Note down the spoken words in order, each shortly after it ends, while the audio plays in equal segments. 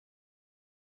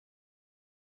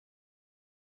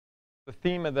the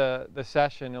theme of the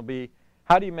session will be,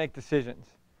 how do you make decisions?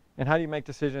 And how do you make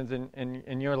decisions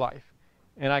in your life?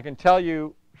 And I can tell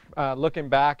you, looking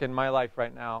back in my life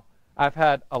right now, I've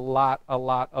had a lot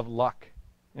of luck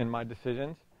in my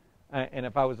decisions. And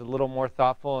if I was a little more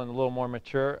thoughtful and a little more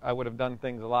mature, I would have done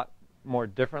things a lot more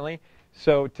differently.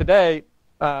 So today,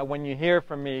 when you hear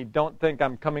from me, don't think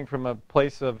I'm coming from a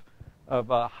place of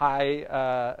a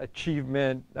high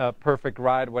achievement, perfect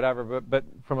ride, whatever, but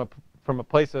from a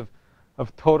place of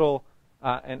total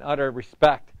and utter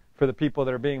respect for the people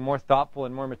that are being more thoughtful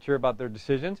and more mature about their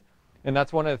decisions. And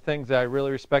that's one of the things that I really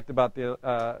respect about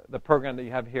the program that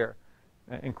you have here.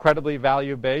 Incredibly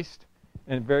value-based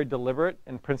and very deliberate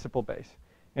and principle-based.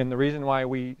 And the reason why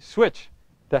we switch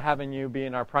to having you be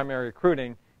in our primary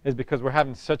recruiting is because we're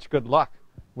having such good luck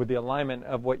with the alignment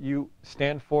of what you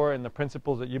stand for and the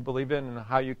principles that you believe in and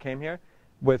how you came here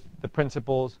with the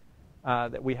principles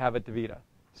that we have at DaVita.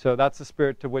 So that's the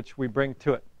spirit to which we bring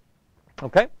to it.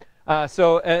 Okay?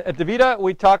 So at DaVita,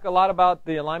 we talk a lot about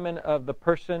the alignment of the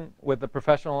person with the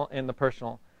professional and the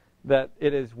personal, that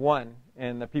it is one,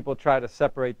 and that people try to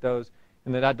separate those,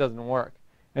 and that doesn't work.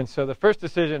 And so the first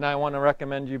decision I want to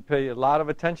recommend you pay a lot of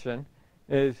attention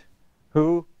is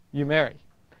who you marry.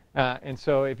 And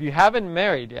so if you haven't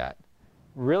married yet,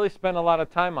 really spend a lot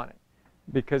of time on it.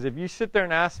 Because if you sit there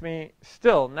and ask me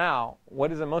still now,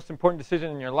 what is the most important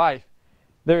decision in your life,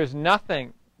 there is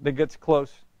nothing that gets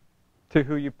close to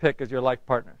who you pick as your life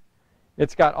partner.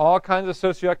 It's got all kinds of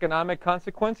socioeconomic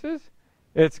consequences.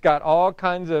 It's got all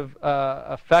kinds of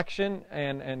affection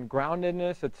and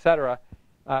groundedness, etc.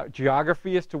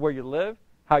 Geography as to where you live,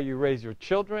 how you raise your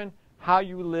children, how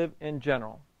you live in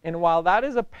general. And while that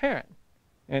is apparent,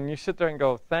 and you sit there and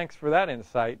go, thanks for that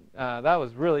insight, that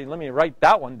was really, let me write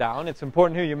that one down, it's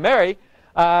important who you marry.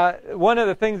 One of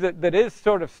the things that is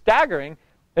sort of staggering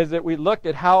is that we look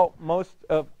at how most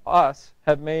of us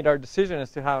have made our decision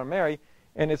as to how to marry,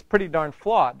 and it's pretty darn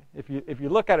flawed. If you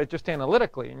look at it just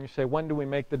analytically, and you say, when do we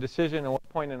make the decision, at what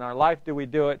point in our life do we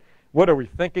do it, what are we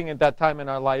thinking at that time in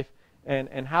our life,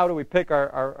 and how do we pick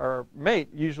our mate,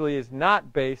 usually is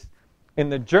not based in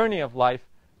the journey of life,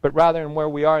 but rather in where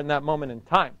we are in that moment in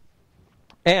time.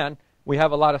 And we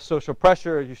have a lot of social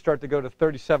pressure as you start to go to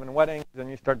 37 weddings,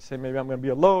 and you start to say, maybe I'm going to be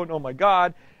alone, oh my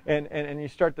God, and you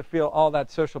start to feel all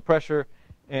that social pressure,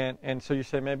 and so you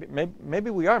say, maybe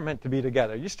we are meant to be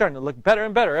together. You're starting to look better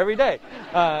and better every day.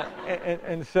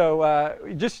 And so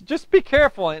just be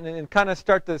careful and kind of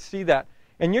start to see that.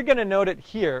 And you're going to note it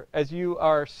here as you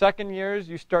are second years,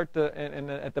 you start to,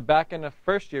 and at the back end of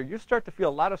first year, you start to feel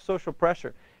a lot of social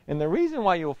pressure. And the reason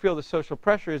why you will feel the social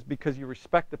pressure is because you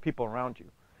respect the people around you.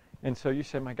 And so you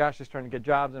say, my gosh, they're starting to get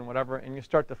jobs and whatever, and you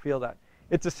start to feel that.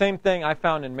 It's the same thing I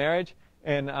found in marriage.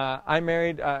 And I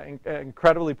married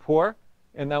incredibly poor,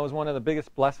 and that was one of the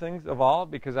biggest blessings of all,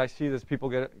 because I see as people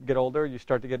get older, you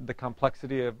start to get the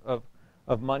complexity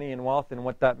of money and wealth and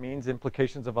what that means,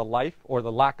 implications of a life or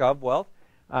the lack of wealth.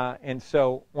 And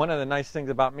so one of the nice things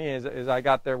about me is I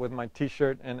got there with my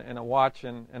T-shirt and a watch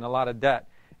and a lot of debt.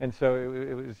 And so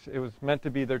it was meant to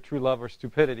be their true love or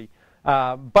stupidity.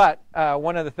 But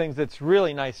one of the things that's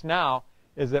really nice now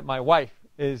is that my wife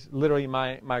is literally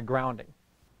my grounding.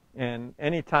 And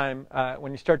anytime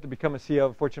when you start to become a CEO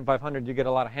of Fortune 500, you get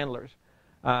a lot of handlers.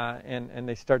 And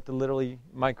they start to literally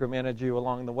micromanage you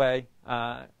along the way,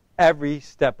 every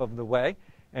step of the way.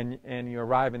 And you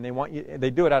arrive, and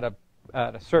they do it out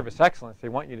of service excellence. They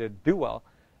want you to do well.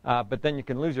 But then you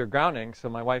can lose your grounding. So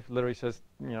my wife literally says,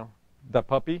 the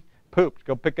puppy pooped,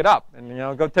 go pick it up, and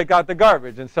go take out the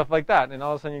garbage and stuff like that. And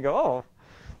all of a sudden you go, oh,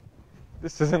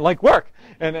 this isn't like work,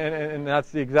 and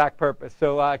that's the exact purpose.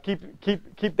 So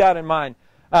keep that in mind.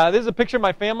 This is a picture of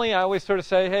my family. I always sort of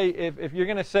say, hey, if you're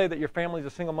going to say that your family is the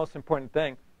single most important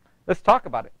thing, let's talk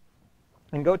about it,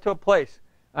 and go to a place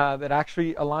that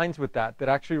actually aligns with that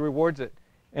actually rewards it,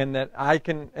 and that I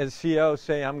can, as CEO,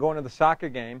 say I'm going to the soccer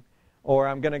game, or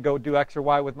I'm going to go do X or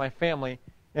Y with my family.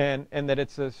 And that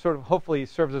it's a sort of, hopefully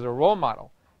serves as a role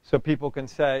model, so people can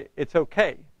say it's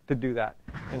okay to do that.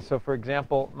 And so, for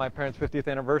example, my parents' 50th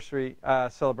anniversary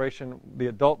celebration, the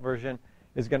adult version,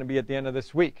 is going to be at the end of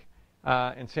this week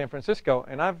in San Francisco.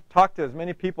 And I've talked to as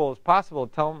many people as possible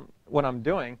to tell them what I'm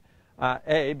doing,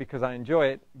 A, because I enjoy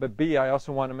it, but B, I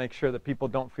also want to make sure that people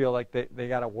don't feel like they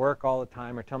got to work all the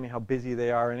time or tell me how busy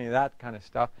they are, any of that kind of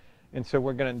stuff. And so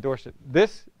we're going to endorse it.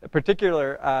 This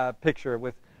particular picture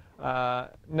with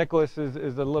Nicholas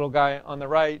is the little guy on the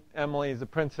right, Emily is the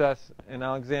princess, and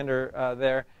Alexander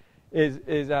there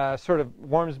is sort of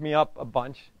warms me up a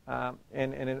bunch,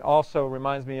 and it also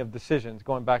reminds me of decisions,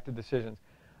 going back to decisions.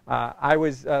 I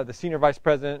was the senior vice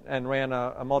president and ran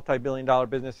a multi-billion-dollar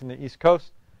business in the East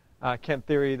Coast. Kent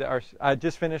Theory, I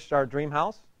just finished our dream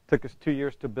house. Took us 2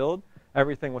 years to build.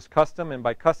 Everything was custom, and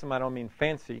by custom I don't mean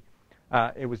fancy.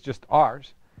 It was just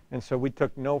ours. And so we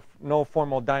took no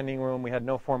formal dining room. We had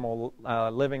no formal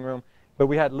living room, but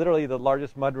we had literally the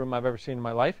largest mudroom I've ever seen in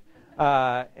my life.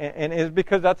 And it's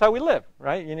because that's how we live,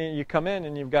 right? You come in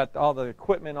and you've got all the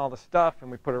equipment, all the stuff, and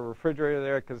we put a refrigerator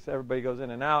there because everybody goes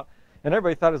in and out. And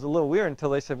everybody thought it was a little weird until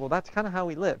they said, well, that's kind of how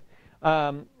we live.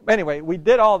 Anyway, we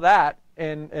did all that,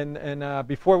 and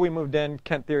before we moved in,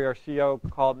 Kent Theory, our CEO,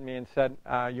 called me and said,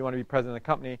 you want to be president of the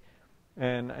company?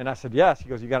 And I said, yes. He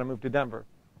goes, you got to move to Denver.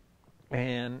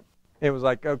 And it was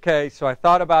like, okay. So I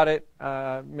thought about it,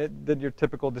 did your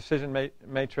typical decision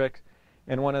matrix,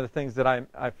 and one of the things that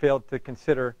I failed to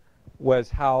consider was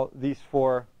how these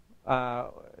four,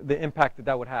 the impact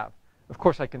that would have. Of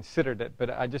course, I considered it, but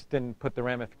I just didn't put the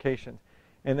ramifications.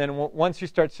 And then once you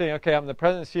start saying, okay, I'm the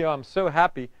president and CEO, I'm so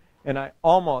happy, and I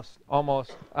almost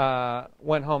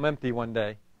went home empty one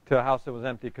day to a house that was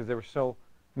empty because they were so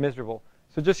miserable.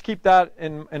 So just keep that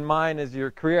in mind as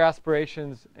your career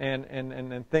aspirations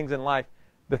and things in life.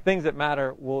 The things that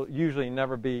matter will usually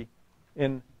never be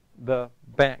in the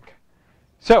bank.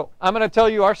 So I'm going to tell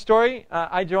you our story.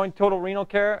 I joined Total Renal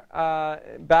Care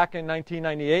back in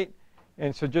 1998.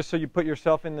 And so just so you put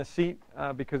yourself in the seat,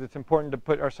 because it's important to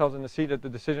put ourselves in the seat at the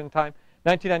decision time.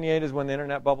 1998 is when the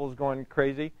internet bubble is going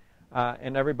crazy,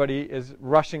 and everybody is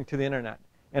rushing to the internet.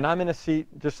 And I'm in a seat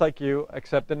just like you,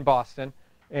 except in Boston.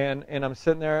 And I'm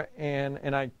sitting there,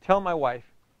 and I tell my wife,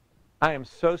 I am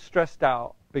so stressed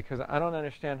out because I don't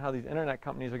understand how these internet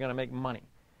companies are going to make money.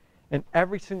 And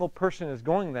every single person is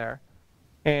going there,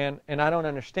 and I don't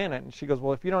understand it. And she goes,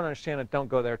 well, if you don't understand it, don't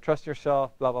go there. Trust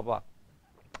yourself, blah, blah, blah.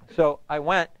 So I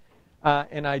went,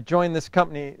 and I joined this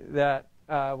company that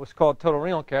was called Total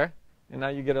Renal Care. And now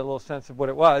you get a little sense of what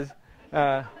it was.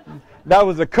 That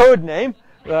was a code name.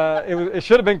 It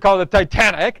should have been called the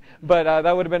Titanic, but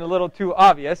that would have been a little too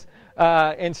obvious.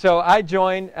 And so I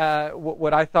joined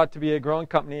what I thought to be a growing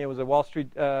company. It was a Wall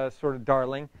Street sort of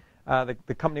darling.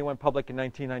 The company went public in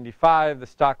 1995. The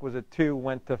stock was at 2,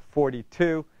 went to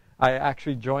 42. I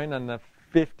actually joined on the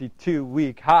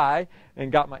 52-week high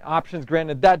and got my options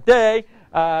granted that day.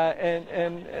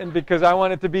 And because I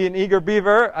wanted to be an eager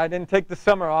beaver, I didn't take the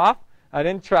summer off. I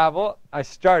didn't travel. I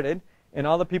started. And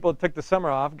all the people that took the summer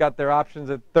off got their options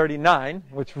at 39,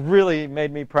 which really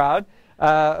made me proud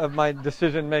of my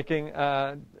decision-making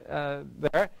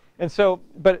there. And so,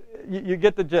 but you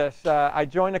get the gist. I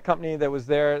joined a company that was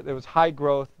there, that was high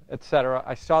growth, et cetera.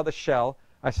 I saw the shell.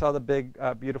 I saw the big,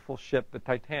 beautiful ship, the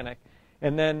Titanic.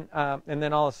 And then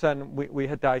all of a sudden, we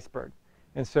hit the iceberg.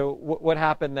 And so what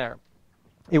happened there?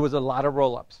 It was a lot of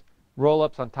roll-ups.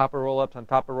 Roll-ups on top of roll-ups on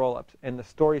top of roll-ups. And the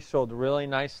story sold really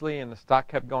nicely, and the stock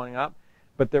kept going up.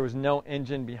 But there was no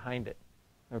engine behind it.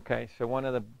 Okay, so one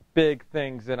of the big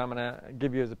things that I'm going to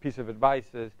give you as a piece of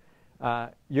advice is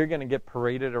you're going to get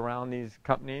paraded around these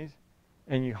companies,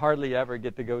 and you hardly ever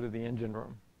get to go to the engine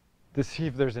room to see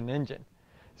if there's an engine.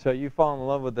 So you fall in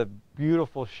love with the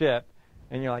beautiful ship,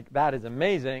 and you're like, that is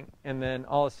amazing, and then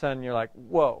all of a sudden you're like,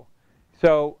 whoa.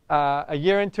 So a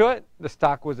year into it, the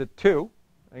stock was at 2.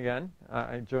 Again,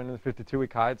 I joined in the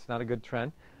 52-week high. It's not a good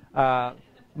trend.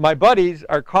 My buddies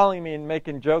are calling me and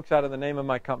making jokes out of the name of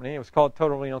my company. It was called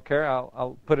Total Renal Care.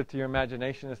 I'll put it to your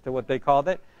imagination as to what they called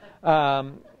it,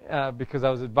 because I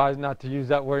was advised not to use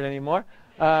that word anymore.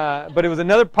 But it was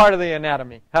another part of the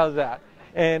anatomy. How's that?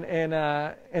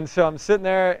 And so I'm sitting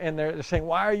there, and they're saying,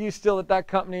 why are you still at that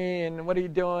company, and what are you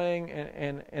doing?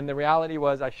 And the reality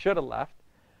was I should have left,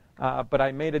 but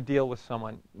I made a deal with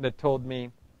someone that told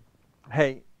me,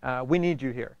 hey, we need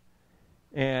you here.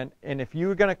 And if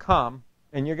you're going to come,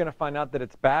 and you're going to find out that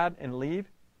it's bad and leave,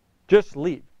 just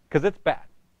leave, because it's bad.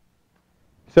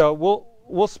 So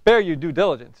we'll spare you due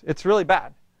diligence. It's really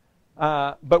bad,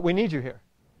 but we need you here.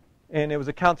 And it was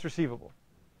accounts receivable.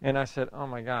 And I said, oh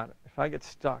my God, if I get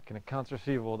stuck in accounts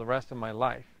receivable the rest of my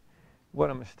life, what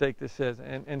a mistake this is.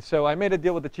 And so I made a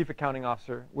deal with the chief accounting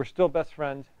officer. We're still best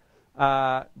friends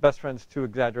too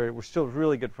exaggerated. We're still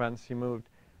really good friends. He moved.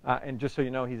 And just so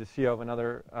you know, he's the CEO of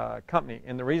another company.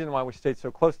 And the reason why we stayed so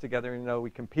close together, even though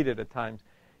we competed at times,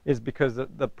 is because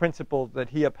the principles that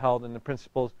he upheld and the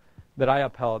principles that I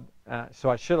upheld.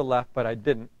 So I should have left, but I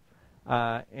didn't.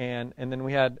 And then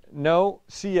we had no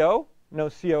CEO, no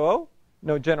COO,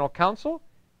 no general counsel,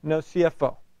 no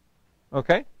CFO.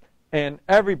 Okay? And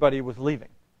everybody was leaving.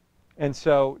 And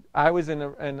so I was in the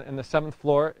 7th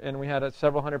floor, and we had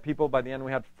several hundred people. By the end,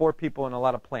 we had 4 people and a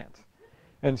lot of plants.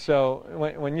 And so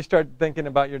when you start thinking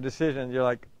about your decisions, you're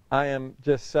like, I am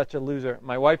just such a loser.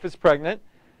 My wife is pregnant.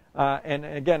 And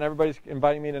again, everybody's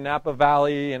inviting me to Napa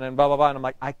Valley and then blah, blah, blah. And I'm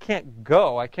like, I can't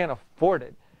go. I can't afford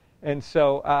it. And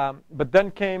so, but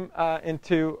then came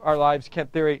into our lives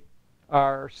Kent Thiry,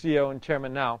 our CEO and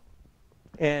chairman now.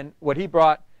 And what he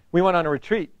brought, we went on a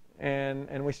retreat.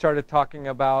 And we started talking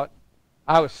about,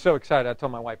 I was so excited. I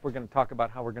told my wife, we're going to talk about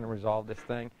how we're going to resolve this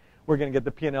thing. We're going to get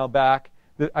the P&L back.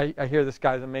 I hear this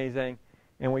guy's amazing.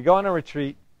 And we go on a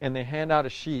retreat, and they hand out a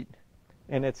sheet,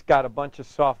 and it's got a bunch of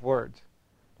soft words,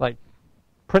 like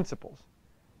principles.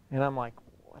 And I'm like,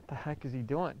 what the heck is he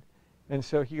doing? And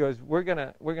so he goes, we're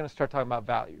gonna start talking about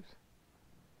values.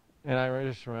 And I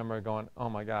just remember going, oh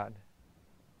my God,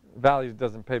 values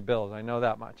doesn't pay bills. I know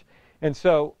that much. And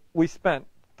so we spent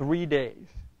 3 days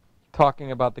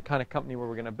talking about the kind of company we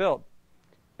were going to build.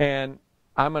 And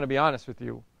I'm going to be honest with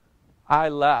you. I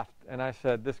left and I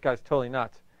said, this guy's totally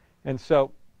nuts. And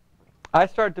so I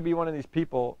started to be one of these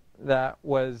people that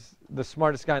was the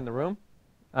smartest guy in the room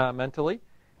mentally.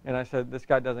 And I said, this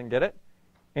guy doesn't get it.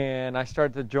 And I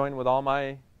started to join with all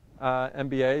my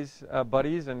MBA's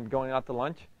buddies and going out to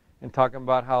lunch and talking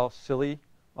about how silly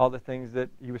all the things that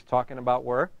he was talking about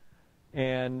were.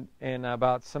 And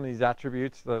about some of these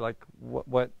attributes, like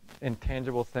what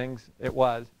intangible things it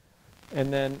was.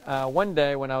 And then one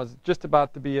day when I was just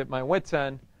about to be at my wit's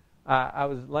end, I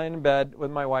was laying in bed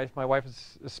with my wife. My wife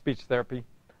is a speech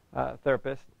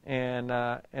therapist, and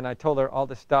I told her all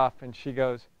this stuff, and she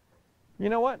goes, you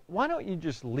know what, why don't you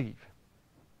just leave?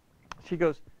 She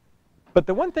goes, but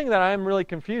the one thing that I'm really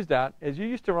confused at is you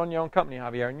used to run your own company,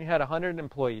 Javier, and you had 100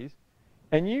 employees.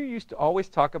 And you used to always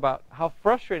talk about how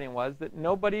frustrating it was that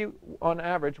nobody, on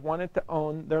average, wanted to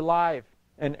own their life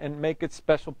and make it a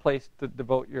special place to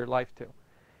devote your life to.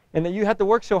 And that you had to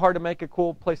work so hard to make a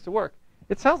cool place to work.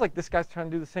 It sounds like this guy's trying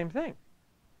to do the same thing.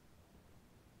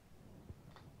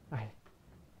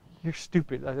 You're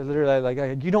stupid. I literally,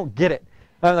 like, you don't get it.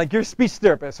 I'm like, you're a speech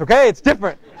therapist, okay? It's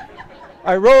different.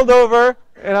 I rolled over,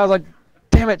 and I was like,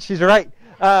 damn it, she's right.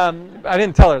 I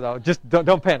didn't tell her though. Just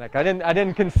don't panic. I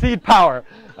didn't concede power.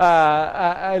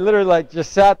 I literally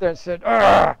just sat there and said,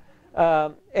 "Ugh."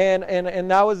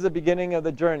 And that was the beginning of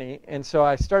the journey. And so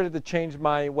I started to change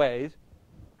my ways,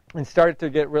 and started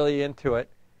to get really into it.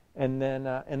 And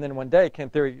then one day,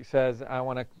 Kent Thiry says, "I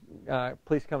want to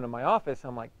please come to my office."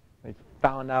 I'm like, I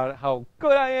found out how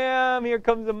good I am. Here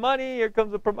comes the money. Here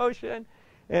comes the promotion.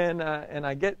 And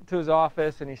I get to his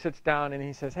office, and he sits down, and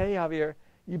he says, "Hey, Javier,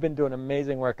 you've been doing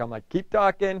amazing work." I'm like, keep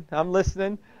talking. I'm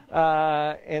listening.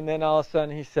 And then all of a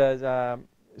sudden he says,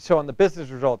 so on the business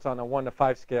results on a 1 to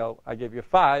 5 scale, I gave you a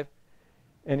 5.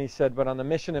 And he said, but on the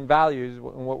mission and values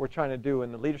and what we're trying to do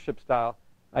in the leadership style,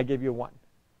 I gave you a 1.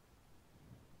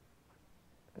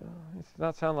 It does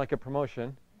not sound like a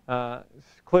promotion.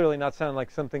 It's clearly not sounding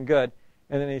like something good.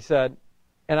 And then he said,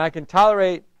 and I can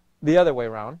tolerate the other way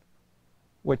around,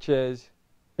 which is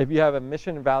if you have a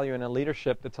mission and value and a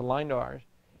leadership that's aligned to ours,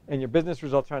 and your business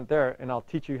results aren't there, and I'll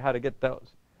teach you how to get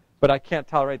those. But I can't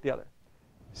tolerate the other.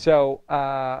 So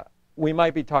we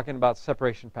might be talking about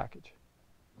separation package.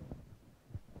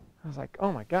 I was like,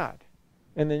 oh my God.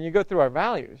 And then you go through our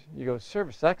values. You go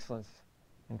service excellence,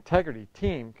 integrity,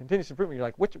 team, continuous improvement. You're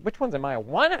like, which ones am I a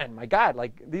 1 in? My God,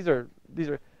 like these are,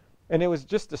 and it was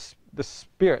just the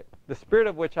spirit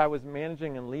of which I was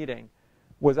managing and leading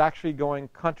was actually going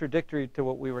contradictory to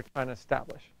what we were trying to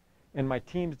establish. And my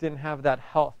teams didn't have that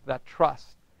health, that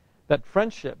trust, that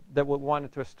friendship that we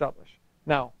wanted to establish.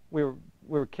 Now, we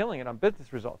were killing it on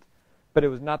business results, but it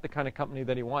was not the kind of company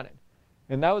that he wanted.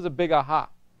 And that was a big aha.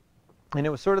 And it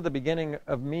was sort of the beginning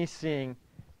of me seeing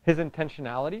his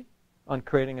intentionality on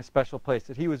creating a special place,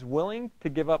 that he was willing to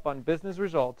give up on business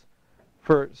results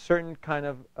for certain kind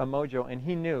of a mojo. And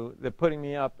he knew that putting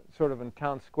me up sort of in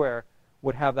town square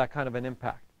would have that kind of an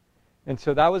impact. And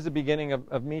so that was the beginning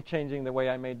of me changing the way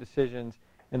I made decisions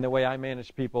and the way I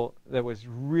managed people that was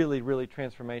really, really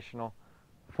transformational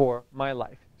for my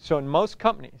life. So in most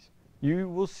companies, you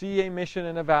will see a mission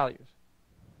and a values.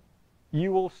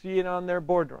 You will see it on their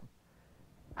boardroom.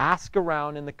 Ask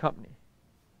around in the company.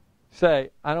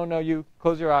 Say, I don't know you,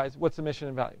 close your eyes, what's the mission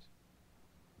and values?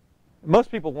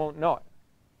 Most people won't know it.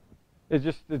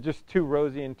 It's just too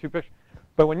rosy and too picture.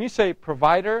 But when you say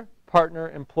provider,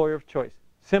 partner, employer of choice,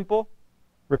 simple,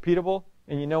 repeatable,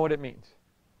 and you know what it means.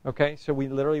 Okay, so we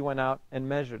literally went out and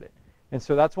measured it. And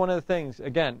so that's one of the things,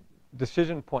 again,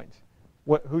 decision points,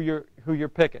 who you're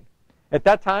picking. At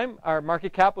that time, our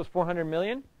market cap was $400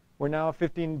 million. We're now a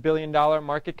 $15 billion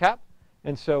market cap.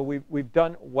 And so we've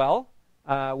done well.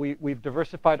 We've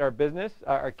diversified our business.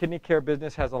 Our kidney care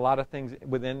business has a lot of things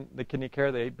within the kidney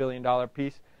care, the $8 billion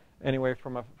piece, anywhere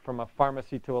from a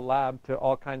pharmacy to a lab to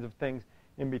all kinds of things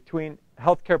in between.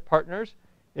 Healthcare Partners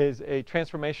is a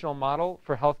transformational model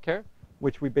for healthcare,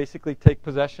 which we basically take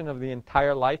possession of the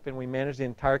entire life and we manage the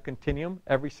entire continuum,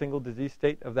 every single disease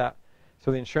state of that.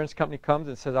 So the insurance company comes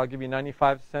and says, I'll give you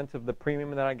 95 cents of the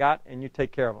premium that I got, and you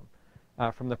take care of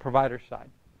them from the provider side.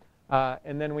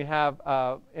 And then we have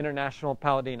International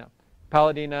Paladina.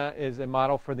 Paladina is a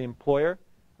model for the employer.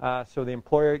 So the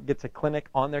employer gets a clinic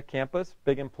on their campus,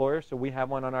 big employer, so we have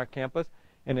one on our campus,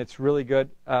 and it's really good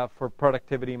for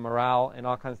productivity, morale, and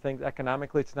all kinds of things.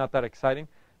 Economically, it's not that exciting,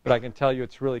 but I can tell you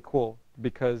it's really cool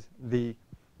because the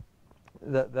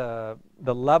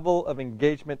level of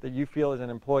engagement that you feel as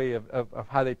an employee of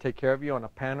how they take care of you on a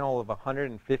panel of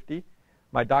 150,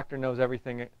 my doctor knows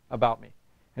everything about me.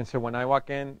 And so when I walk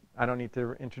in, I don't need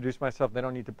to introduce myself. They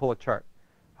don't need to pull a chart.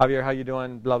 Javier, how you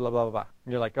doing? Blah, blah, blah, blah.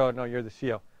 And you're like, oh, no, you're the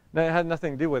CEO. No, it had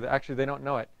nothing to do with it. Actually, they don't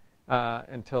know it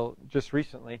until just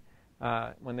recently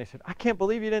when they said, I can't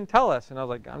believe you didn't tell us. And I was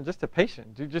like, I'm just a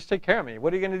patient. Dude, just take care of me.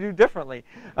 What are you going to do differently?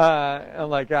 I'm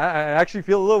like, I actually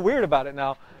feel a little weird about it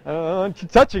now. I don't want you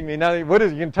touching me. Now, what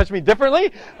is it? You going to touch me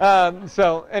differently?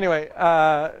 So anyway,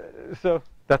 so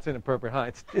that's inappropriate,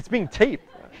 huh? It's being taped.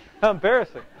 How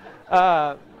embarrassing.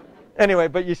 Anyway,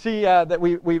 but you see that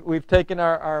we've taken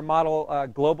our model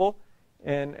global,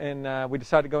 and we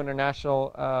decided to go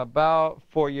international about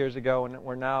 4 years ago, and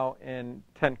we're now in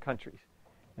 10 countries.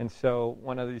 And so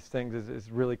one of these things is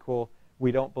really cool.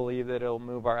 We don't believe that it'll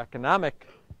move our economic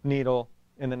needle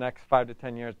in the next 5 to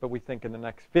 10 years, but we think in the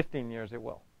next 15 years it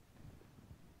will.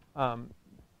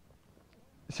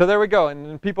 So there we go.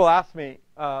 And people ask me,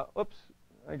 oops,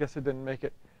 I guess it didn't make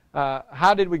it.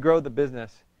 How did we grow the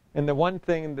business? And the one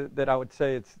thing that I would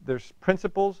say, there's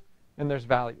principles and there's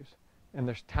values and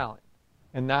there's talent.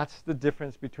 And that's the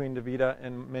difference between DaVita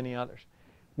and many others.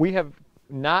 We have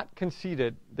not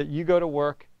conceded that you go to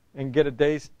work and get a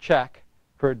day's check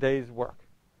for a day's work.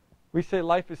 We say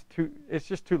life is it's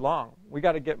just too long. We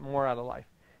got to get more out of life.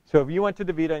 So if you went to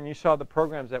DaVita and you saw the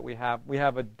programs that we have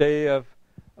a day of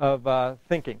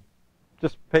thinking.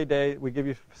 Just pay day. We give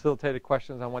you facilitated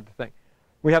questions on what to think.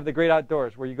 We have the Great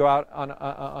Outdoors, where you go out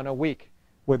on a week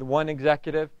with one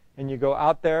executive, and you go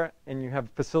out there and you have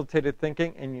facilitated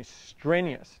thinking, and you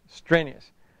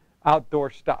strenuous outdoor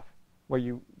stuff where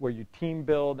you team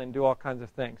build and do all kinds of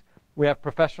things. We have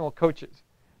professional coaches.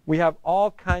 We have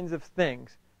all kinds of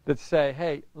things that say,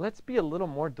 hey, let's be a little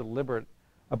more deliberate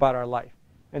about our life.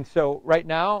 And so right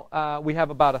now we have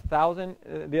about 1,000.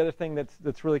 The other thing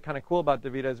that's really kind of cool about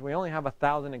DaVita is we only have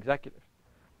 1,000 executives.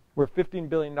 We're a $15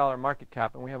 billion market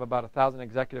cap, and we have about 1,000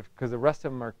 executives because the rest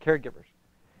of them are caregivers.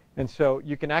 And so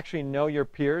you can actually know your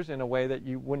peers in a way that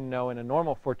you wouldn't know in a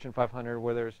normal Fortune 500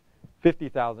 where there's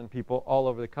 50,000 people all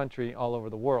over the country, all over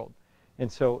the world.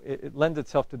 And so it lends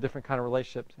itself to different kind of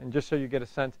relationships. And just so you get a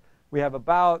sense, we have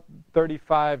about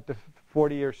 35 to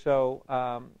 40 or so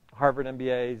Harvard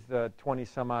MBAs, 20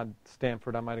 some odd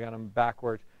Stanford. I might have got them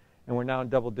backwards. And we're now in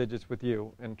double digits with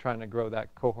you and trying to grow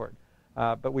that cohort.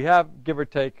 But we have, give or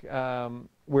take,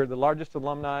 we're the largest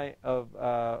alumni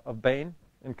of Bain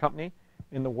and Company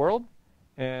in the world,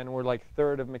 and we're like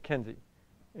third of McKinsey.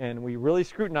 And we really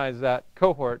scrutinize that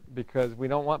cohort because we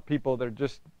don't want people that are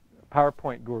just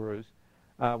PowerPoint gurus.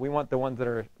 We want the ones that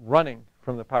are running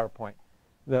from the PowerPoint,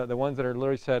 the ones that are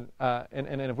literally said,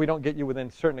 and if we don't get you within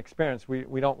certain experience,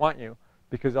 we don't want you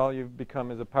because all you've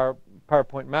become is a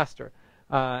PowerPoint master.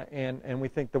 And we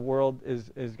think the world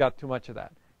is got too much of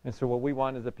that. And so what we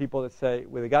want is the people that say,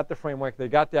 well, they got the framework, they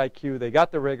got the IQ, they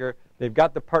got the rigor, they've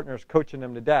got the partners coaching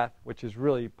them to death, which is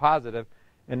really positive,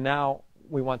 and now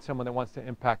we want someone that wants to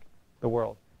impact the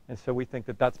world. And so we think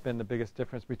that that's been the biggest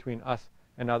difference between us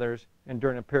and others. And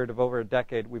during a period of over a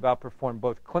decade, we've outperformed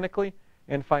both clinically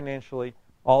and financially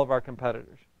all of our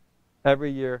competitors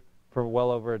every year for well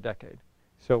over a decade.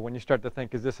 So when you start to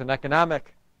think, is this an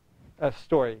economic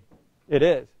story? It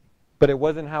is. But it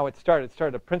wasn't how it started. It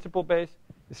started a principle base.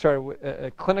 It started with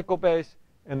a clinical base,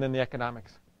 and then the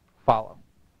economics follow.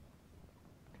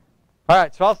 All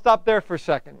right, so I'll stop there for a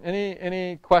second.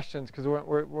 Any questions? Because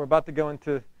we're about to go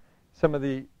into some of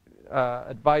the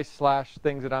advice /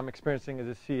 things that I'm experiencing as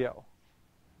a CEO.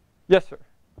 Yes, sir.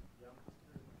 Yeah, I'm just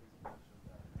curious because you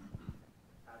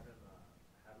mentioned that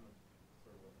having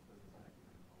sort of a business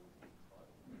acumen always being taught,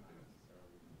 not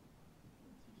necessarily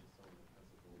teaches some of the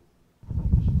principles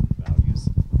and values.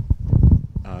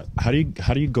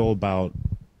 How do you go about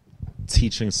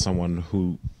teaching someone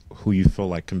who you feel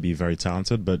like can be very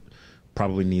talented, but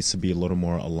probably needs to be a little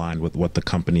more aligned with what the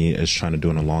company is trying to do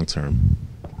in the long term?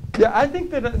 Yeah, I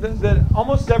think that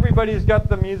almost everybody's got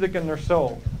the music in their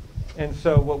soul. And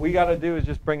so what we got to do is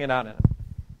just bring it out in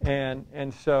them.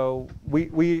 And so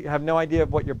we have no idea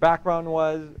of what your background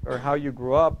was or how you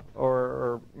grew up or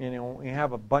or we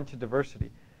have a bunch of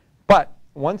diversity. But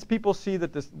once people see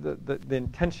that the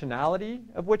intentionality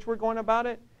of which we're going about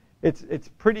it, it's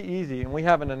pretty easy. And we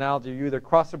have an analogy: you either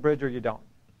cross a bridge or you don't,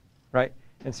 right?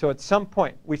 And so at some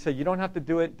point we say you don't have to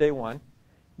do it day one,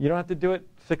 you don't have to do it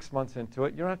 6 months into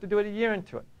it, you don't have to do it a year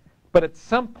into it. But at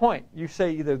some point you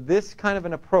say either this kind of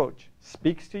an approach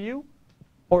speaks to you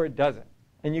or it doesn't,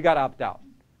 and you got to opt out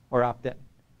or opt in.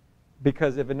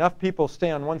 Because if enough people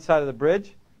stay on one side of the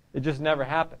bridge, it just never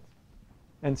happens.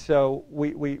 And so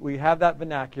we have that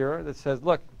vernacular that says,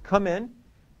 look, come in.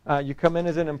 You come in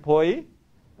as an employee.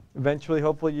 Eventually,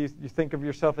 hopefully, you think of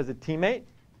yourself as a teammate.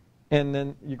 And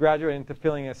then you graduate into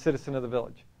feeling a citizen of the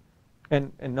village.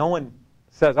 And no one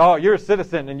says, oh, you're a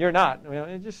citizen and you're not.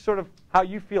 It's just sort of how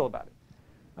you feel about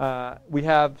it. We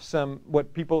have some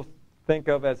what people think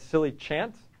of as silly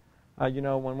chants.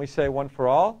 When we say one for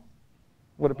all,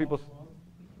 what do people say?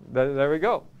 There we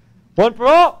go. One for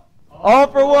all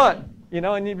for one.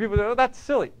 And people say, oh, that's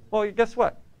silly. Well, guess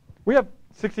what? We have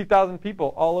 60,000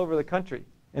 people all over the country,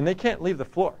 and they can't leave the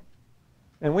floor.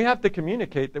 And we have to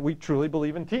communicate that we truly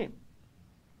believe in team.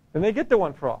 And they get the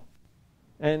one for all.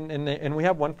 And we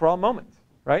have one for all moments,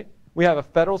 right? We have a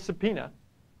federal subpoena,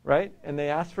 right? And they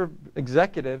asked for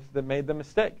executives that made the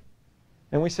mistake.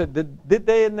 And we said, did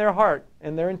they in their heart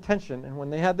and their intention, and when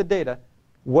they had the data,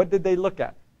 what did they look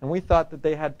at? And we thought that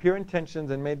they had pure intentions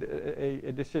and made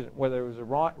a decision, whether it was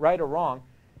right or wrong,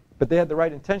 but they had the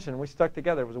right intention, and we stuck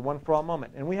together. It was a one-for-all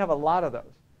moment. And we have a lot of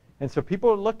those. And so people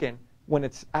are looking when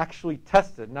it's actually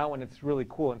tested, not when it's really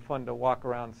cool and fun to walk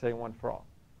around and say one for all.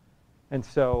 And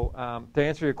so to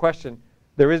answer your question,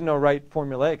 there is no right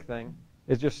formulaic thing.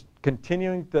 It's just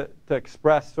continuing to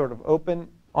express sort of open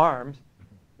arms.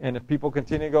 And if people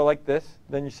continue to go like this,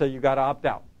 then you say you got to opt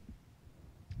out.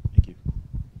 Thank you.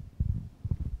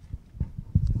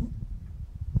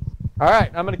 All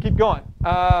right, I'm going to keep going.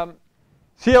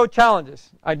 CO challenges.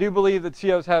 I do believe that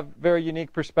COs have very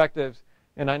unique perspectives,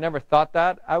 and I never thought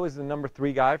that. I was the number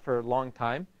 3 guy for a long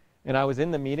time, and I was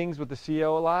in the meetings with the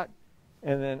CEO a lot,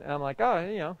 and then I'm like,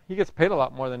 oh, he gets paid a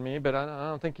lot more than me, but I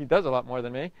don't think he does a lot more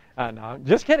than me. No,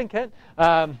 just kidding, Ken.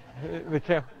 One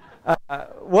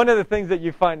of the things that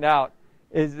you find out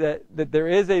is that there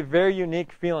is a very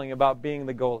unique feeling about being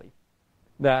the goalie.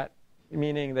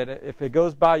 Meaning that if it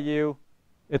goes by you,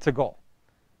 it's a goal.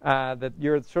 That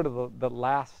you're sort of the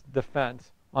last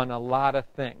defense on a lot of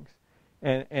things.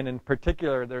 And in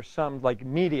particular, there's some like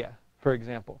media, for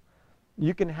example.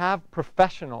 You can have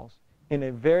professionals in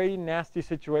a very nasty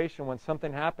situation when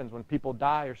something happens, when people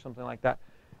die or something like that.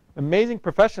 Amazing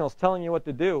professionals telling you what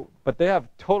to do, but they have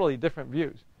totally different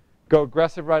views. Go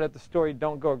aggressive right at the story,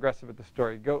 don't go aggressive at the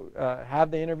story. Go have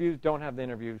the interviews, don't have the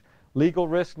interviews. Legal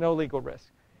risk, no legal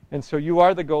risk. And so you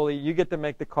are the goalie, you get to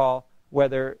make the call,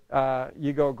 whether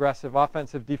you go aggressive,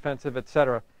 offensive, defensive,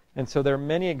 etc. And so there are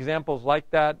many examples like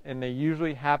that, and they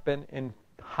usually happen in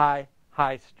high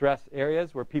stress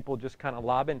areas where people just kind of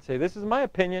lob in and say, this is my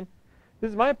opinion, this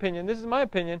is my opinion, this is my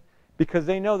opinion, because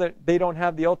they know that they don't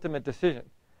have the ultimate decision.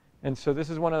 And so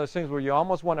this is one of those things where you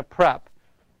almost want to prep,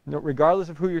 regardless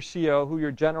of who your CEO, who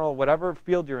your general, whatever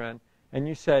field you're in, and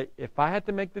you say, if I had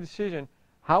to make the decision,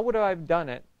 how would I have done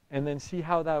it, and then see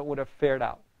how that would have fared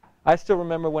out. I still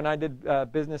remember when I did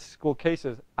business school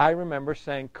cases, I remember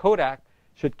saying Kodak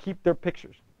should keep their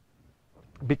pictures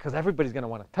because everybody's going to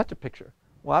want to touch a picture.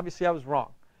 Well, obviously I was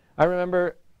wrong. I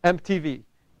remember MTV.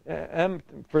 M,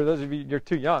 for those of you, you're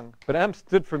too young, but M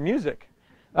stood for music.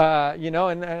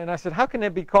 And I said, how can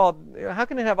it be called, how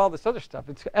can it have all this other stuff?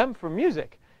 It's M for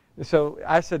music. So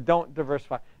I said, don't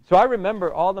diversify. So I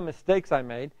remember all the mistakes I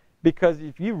made, because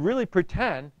if you really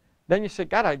pretend, then you say,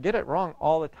 God, I get it wrong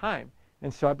all the time.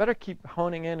 And so I better keep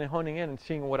honing in and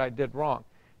seeing what I did wrong.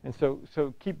 And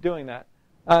so keep doing that.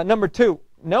 Number 2,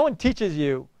 no one teaches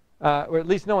you, or at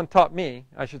least no one taught me,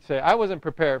 I should say. I wasn't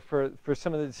prepared for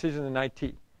some of the decisions in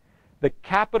IT. The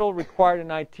capital required in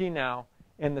IT now,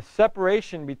 and the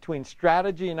separation between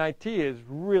strategy and IT is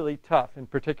really tough, in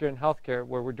particular in healthcare,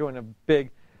 where we're doing a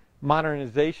big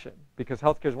modernization, because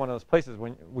healthcare is one of those places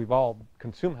when we've all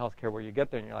consumed healthcare where you get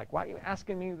there and you're like, why are you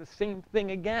asking me the same thing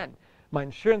again? My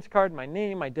insurance card, my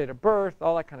name, my date of birth,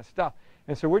 all that kind of stuff.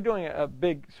 And so we're doing a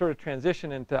big sort of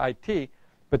transition into IT,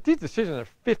 but these decisions are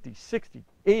 50, 60,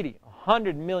 80,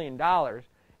 $100 million.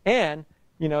 And,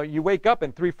 you wake up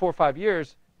in 3, 4, 5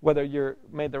 years whether you're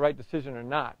made the right decision or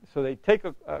not. So they take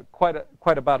quite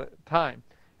about a time.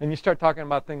 And you start talking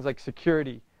about things like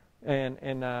security and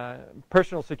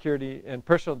personal security and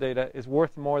personal data is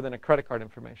worth more than a credit card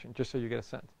information, just so you get a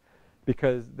sense.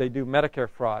 Because they do Medicare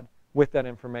fraud with that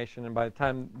information, and by the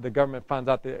time the government finds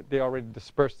out that they already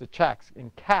dispersed the checks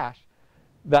in cash,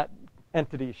 that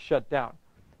entities shut down.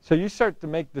 So you start to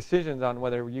make decisions on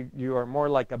whether you are more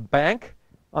like a bank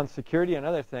on security and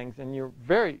other things, and you're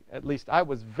at least I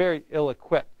was very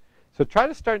ill-equipped. So try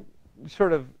to start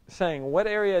sort of saying, what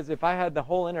areas, if I had the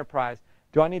whole enterprise,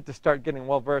 do I need to start getting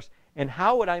well-versed, and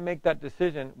how would I make that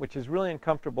decision, which is really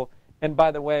uncomfortable. And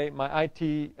by the way, my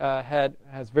IT head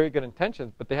has very good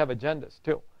intentions, but they have agendas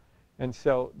too. And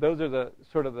so those are the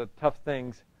sort of the tough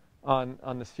things on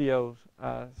the CEO's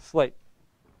slate.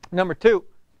 Number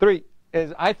 3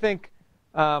 is I think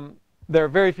there are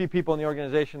very few people in the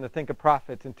organization that think of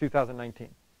profits in 2019.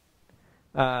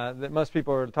 That most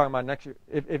people are talking about next year.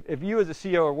 If you as a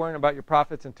CEO are worrying about your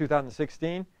profits in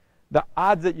 2016, the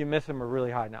odds that you miss them are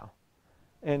really high now.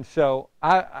 And so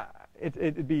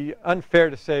it'd be unfair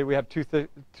to say we have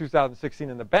 2016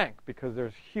 in the bank, because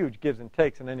there's huge gives and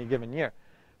takes in any given year.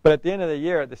 But at the end of the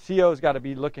year, the CEO's got to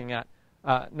be looking at,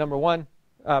 number 1,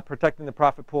 protecting the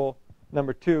profit pool,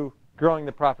 number 2, growing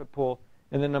the profit pool,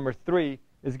 and then number 3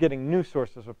 is getting new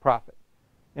sources of profit.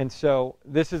 And so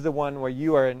this is the one where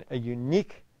you are a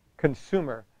unique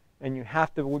consumer, and you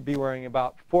have to be worrying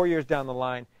about 4 years down the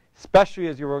line, especially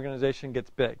as your organization gets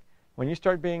big. When you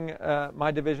start being,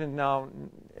 my division now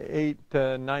 $8 to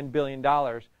 $9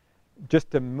 billion,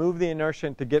 just to move the inertia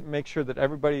and to make sure that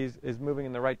everybody is moving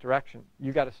in the right direction,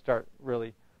 you got to start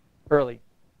really early.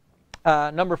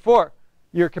 Number 4,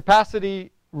 your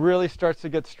capacity really starts to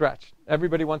get stretched.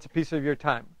 Everybody wants a piece of your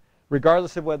time.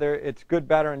 Regardless of whether it's good,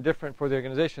 bad, or indifferent for the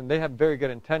organization, they have very good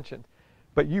intentions.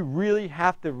 But you really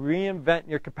have to reinvent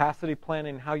your capacity plan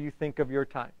and how you think of your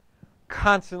time.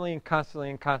 Constantly and constantly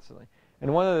and constantly.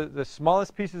 And one of the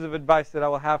smallest pieces of advice that I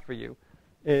will have for you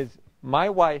is my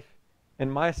wife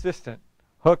and my assistant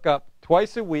hook up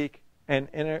twice a week and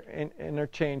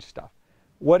interchange stuff.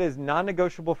 What is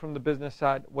non-negotiable from the business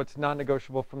side, what's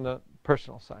non-negotiable from the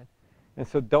personal side. And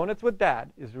so Donuts with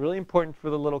Dad is really important for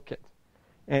the little kids.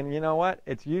 And you know what?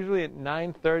 It's usually at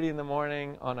 9:30 in the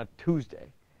morning on a Tuesday.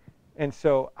 And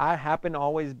so I happen to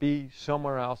always be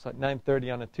somewhere else at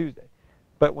 9:30 on a Tuesday.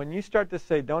 But when you start to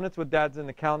say Donuts with Dad's in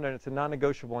the calendar and it's a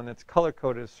non-negotiable and it's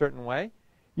color-coded a certain way,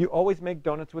 you always make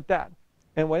Donuts with Dad.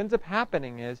 And what ends up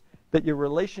happening is that your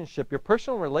relationship, your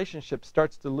personal relationship,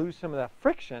 starts to lose some of that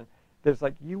friction. There's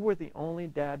like, you were the only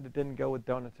dad that didn't go with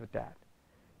Donuts with Dad.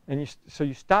 And so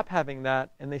you stop having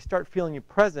that, and they start feeling you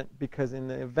present, because in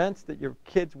the events that your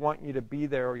kids want you to be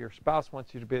there or your spouse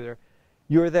wants you to be there,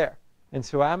 you're there. And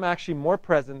so I'm actually more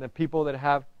present than people that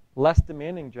have less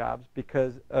demanding jobs,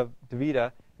 because of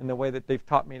DaVita and the way that they've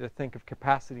taught me to think of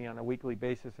capacity on a weekly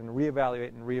basis and reevaluate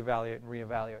and reevaluate and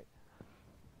reevaluate.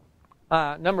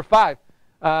 Number 5,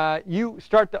 you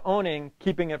start to owning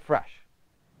keeping it fresh.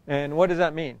 And what does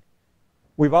that mean?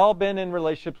 We've all been in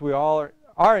relationships. We all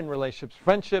are in relationships,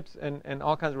 friendships, and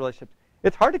all kinds of relationships.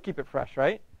 It's hard to keep it fresh,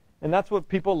 right? And that's what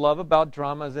people love about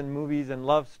dramas and movies and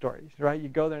love stories, right? You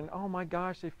go there and, oh my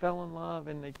gosh, they fell in love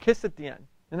and they kiss at the end.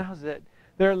 And that was it.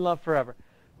 They're in love forever.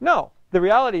 No, the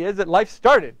reality is that life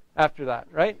started after that,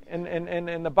 right?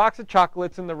 And the box of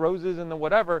chocolates and the roses and the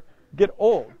whatever get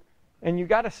old. And you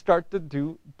got to start to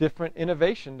do different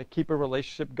innovation to keep a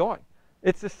relationship going.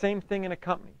 It's the same thing in a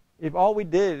company. If all we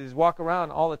did is walk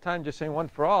around all the time just saying one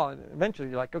for all, and eventually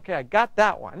you're like, okay, I got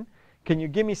that one. Can you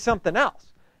give me something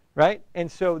else? Right?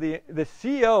 And so the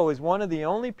CEO is one of the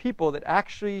only people that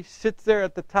actually sits there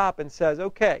at the top and says,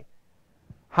 okay,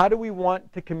 how do we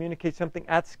want to communicate something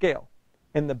at scale?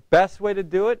 And the best way to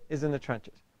do it is in the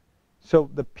trenches. So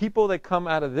the people that come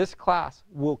out of this class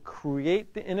will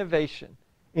create the innovation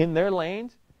in their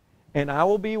lanes, and I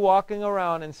will be walking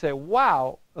around and say,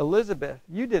 wow, Elizabeth,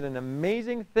 you did an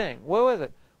amazing thing. What was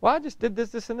it? Well, I just did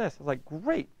this, this, and this. I was like,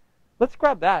 great. Let's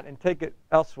grab that and take it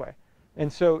elsewhere.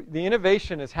 And so the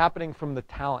innovation is happening from the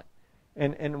talent.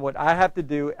 And what I have to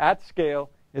do at scale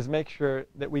is make sure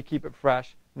that we keep it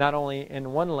fresh, not only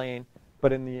in one lane,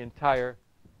 but in the entire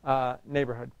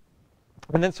neighborhood.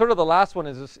 And then sort of the last one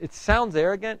is this, it sounds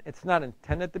arrogant. It's not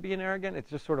intended to be an arrogant. It's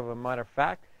just sort of a matter of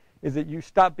fact, is that you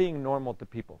stop being normal to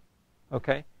people.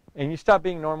 Okay? And you stop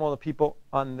being normal to people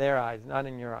on their eyes, not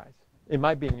in your eyes. It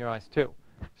might be in your eyes too.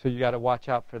 So you got to watch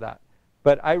out for that.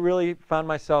 But I really found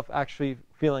myself actually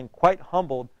feeling quite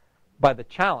humbled by the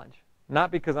challenge. Not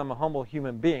because I'm a humble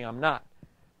human being, I'm not.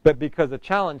 But because the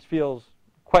challenge feels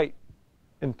quite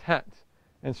intense.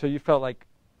 And so you felt like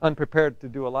unprepared to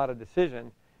do a lot of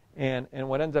decisions. And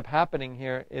what ends up happening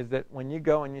here is that when you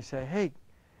go and you say, hey,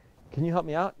 can you help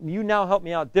me out? You now help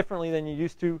me out differently than you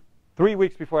used to 3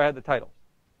 weeks before I had the title.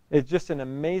 It's just an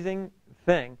amazing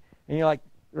thing. And you're like,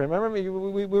 remember me?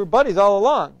 We were buddies all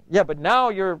along. Yeah, but now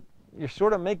you're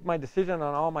sort of make my decision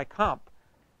on all my comp.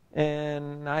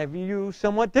 And I view you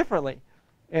somewhat differently.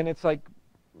 And it's like,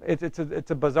 it's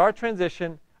a bizarre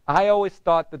transition. I always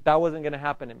thought that wasn't going to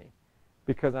happen to me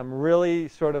because I'm really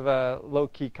sort of a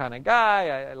low-key kind of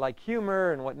guy. I like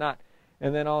humor and whatnot.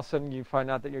 And then all of a sudden you find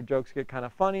out that your jokes get kind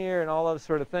of funnier and all those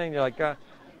sort of things. You're like,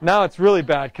 now it's really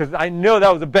bad because I know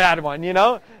that was a bad one, you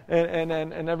know?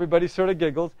 And everybody sort of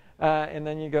giggles. And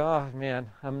then you go, oh, man,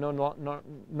 I'm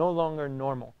no longer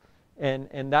normal.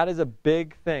 And that is a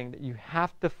big thing, that you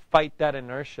have to fight that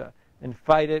inertia and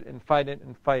fight it and fight it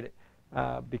and fight it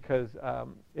because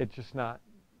it's just not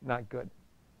good.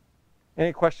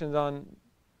 Any questions on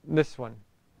this one?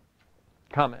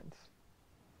 Comments?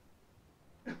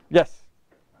 Yes?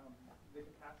 The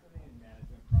capacity and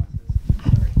management process.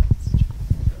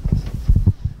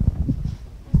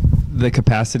 The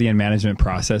capacity and management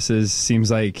processes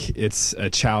seems like it's a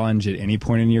challenge at any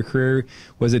point in your career.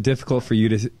 Was it difficult for you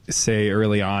to say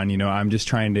early on, you know, I'm just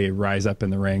trying to rise up in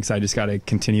the ranks. I just got to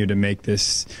continue to make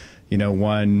this, you know,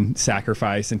 one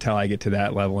sacrifice until I get to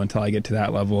that level,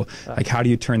 Like, how do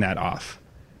you turn that off?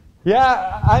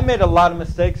 Yeah, I made a lot of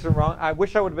mistakes and wrong. I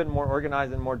wish I would have been more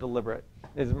organized and more deliberate,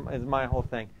 is my whole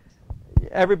thing.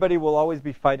 Everybody will always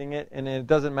be fighting it, and it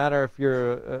doesn't matter if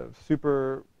you're a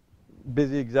super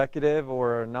busy executive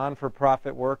or a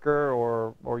non-for-profit worker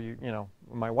or you know,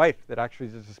 my wife that actually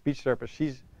is a speech therapist,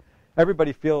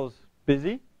 everybody feels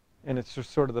busy, and it's just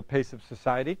sort of the pace of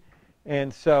society.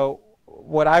 And so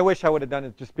what I wish I would have done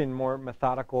is just been more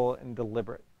methodical and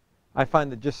deliberate. I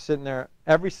find that just sitting there,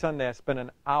 every Sunday I spend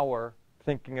an hour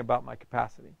thinking about my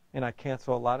capacity. And I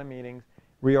cancel a lot of meetings,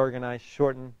 reorganize,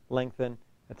 shorten, lengthen,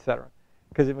 etc.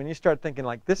 Because when you start thinking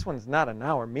like, this one's not an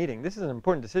hour meeting, this is an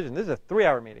important decision, this is a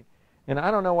 3-hour meeting. And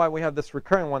I don't know why we have this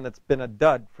recurring one that's been a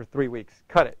dud for 3 weeks.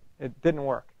 Cut it. It didn't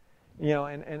work. You know,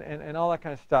 and all that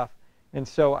kind of stuff. And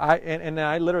so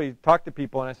I literally talked to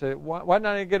people and I said, why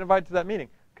not I get invited to that meeting?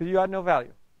 Because you had no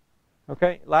value.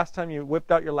 Okay? Last time you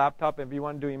whipped out your laptop, if you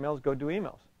want to do emails, go do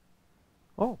emails.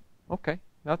 Oh, okay.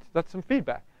 That's some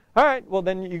feedback. All right, well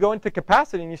then you go into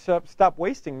capacity and you stop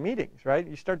wasting meetings, right?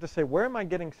 You start to say, where am I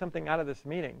getting something out of this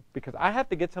meeting? Because I have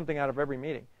to get something out of every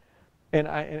meeting. And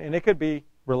it could be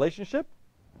relationship,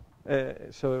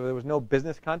 so there was no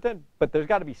business content, but there's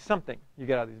got to be something you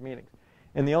get out of these meetings.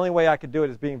 And the only way I could do it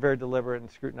is being very deliberate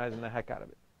and scrutinizing the heck out of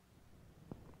it.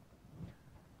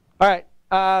 All right.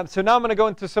 So now I'm going to go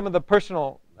into some of the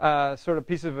personal sort of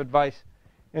pieces of advice.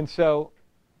 And so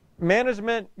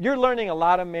management, you're learning a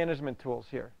lot of management tools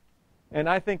here. And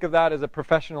I think of that as a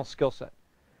professional skill set.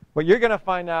 What you're going to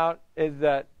find out is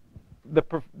that the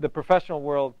professional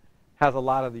world has a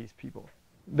lot of these people.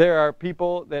 There are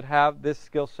people that have this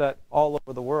skill set all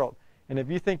over the world. And if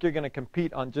you think you're going to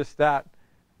compete on just that,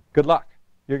 good luck.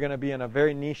 You're going to be in a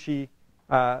very niche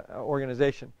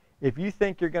organization. If you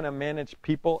think you're going to manage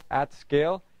people at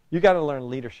scale, you got to learn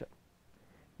leadership.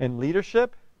 And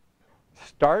leadership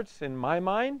starts, in my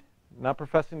mind, not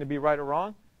professing to be right or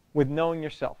wrong, with knowing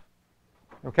yourself.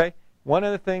 Okay? One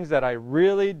of the things that I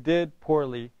really did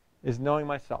poorly is knowing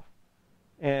myself.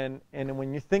 And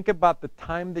when you think about the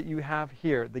time that you have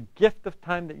here, the gift of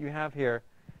time that you have here,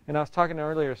 and I was talking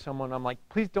earlier to someone, I'm like,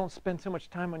 please don't spend so much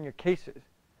time on your cases.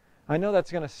 I know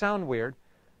that's going to sound weird,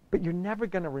 but you're never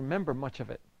going to remember much of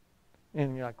it.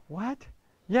 And you're like, what?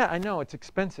 Yeah, I know, it's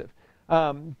expensive.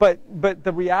 But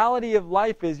the reality of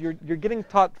life is you're getting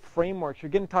taught frameworks, you're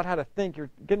getting taught how to think,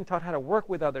 you're getting taught how to work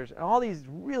with others, and all these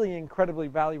really incredibly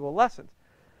valuable lessons.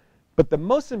 But the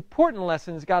most important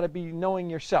lesson has got to be knowing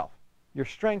yourself, your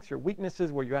strengths, your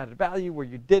weaknesses, where you added value, where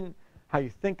you didn't, how you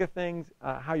think of things,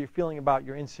 how you're feeling about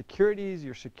your insecurities,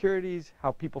 your securities,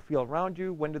 how people feel around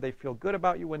you, when do they feel good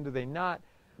about you, when do they not.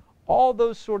 All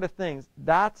those sort of things,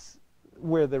 that's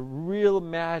where the real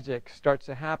magic starts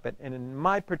to happen. And in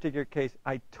my particular case,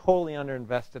 I totally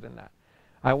underinvested in that.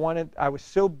 I was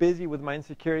so busy with my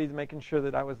insecurities, making sure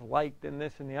that I was liked and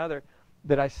this and the other,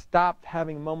 that I stopped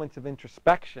having moments of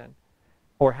introspection,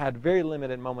 or had very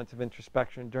limited moments of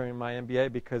introspection during my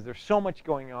MBA, because there's so much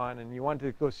going on, and you wanted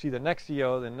to go see the next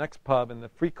CEO, the next pub, and the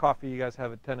free coffee you guys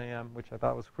have at 10 a.m., which I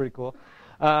thought was pretty cool.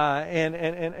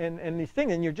 And these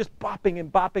things, and you're just bopping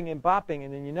and bopping and bopping,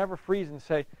 and then you never freeze and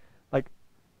say, like,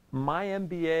 my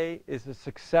MBA is a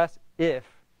success if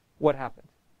what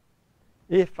happens?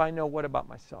 If I know what about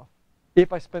myself?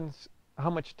 If I spend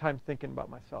how much time thinking about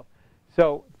myself?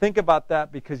 So think about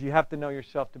that, because you have to know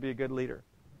yourself to be a good leader.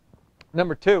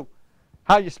 Number two,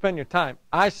 how you spend your time.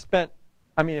 I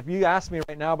mean, if you ask me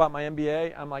right now about my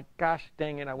MBA, I'm like, gosh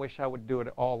dang it, I wish I would do it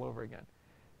all over again.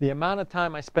 The amount of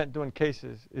time I spent doing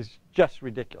cases is just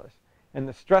ridiculous. And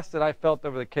the stress that I felt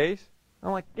over the case,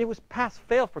 I'm like, it was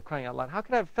pass-fail, for crying out loud. How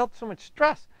could I have felt so much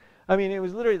stress? I mean, it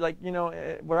was literally like, you know,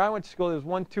 where I went to school, it was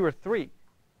 1, 2, or 3.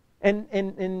 and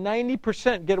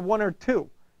 90% get a 1 or 2.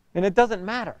 And it doesn't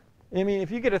matter. I mean,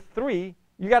 if you get a 3,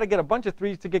 you got to get a bunch of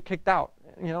 3s to get kicked out.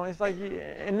 You know, it's like,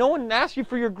 and no one asks you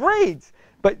for your grades.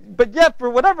 But yet, for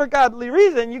whatever godly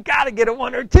reason, you got to get a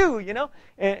 1 or 2, you know?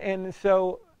 And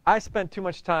so I spent too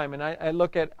much time, and I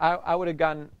look at, I would have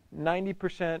gotten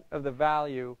 90% of the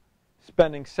value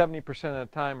spending 70% of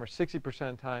the time or 60%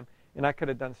 of the time, and I could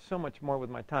have done so much more with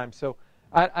my time. So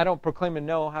I don't proclaim to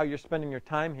know how you're spending your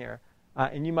time here,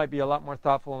 and you might be a lot more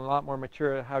thoughtful and a lot more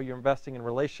mature at how you're investing in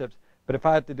relationships. But if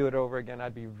I had to do it over again,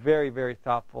 I'd be very, very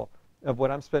thoughtful of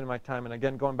what I'm spending my time. And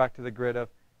again, going back to the grid of,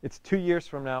 it's 2 years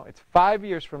from now, it's 5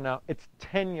 years from now, it's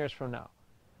 10 years from now.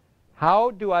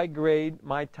 How do I grade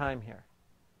my time here?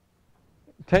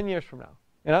 10 years from now.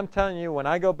 And I'm telling you, when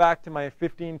I go back to my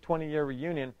 15, 20-year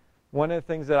reunion, one of the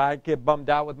things that I get bummed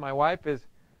out with my wife is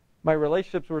my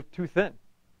relationships were too thin.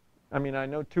 I mean, I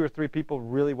know 2 or 3 people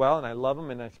really well, and I love them,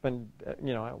 and I spend,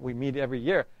 you know, we meet every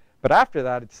year. But after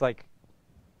that, it's like,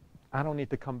 I don't need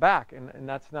to come back, and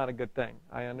that's not a good thing.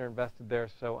 I underinvested there,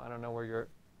 so I don't know where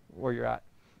you're at.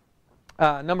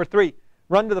 Number 3,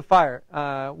 run to the fire.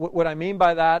 What I mean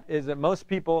by that is that most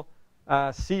people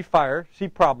see fire, see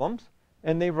problems,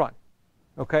 and they run.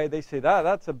 Okay, they say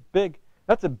that's a big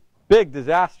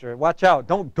disaster. Watch out!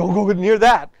 Don't go near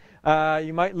that.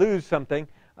 You might lose something.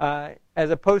 As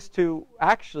opposed to,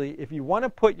 actually, if you want to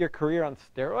put your career on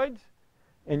steroids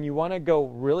and you want to go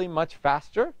really much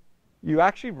faster, you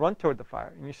actually run toward the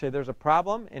fire. And you say, there's a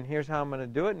problem, and here's how I'm going to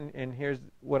do it, and here's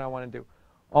what I want to do.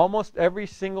 Almost every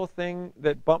single thing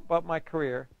that bumped up my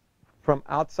career from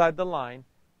outside the line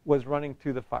was running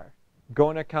to the fire.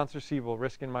 Going to accounts receivable,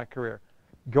 risking my career.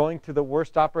 Going to the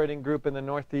worst operating group in the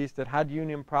Northeast that had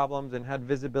union problems and had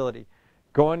visibility.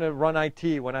 Going to run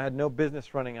IT when I had no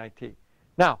business running IT.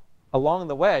 Now, along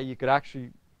the way, you could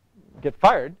actually get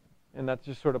fired, and that's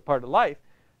just sort of part of life.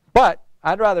 But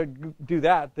I'd rather do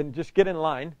that than just get in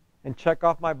line and check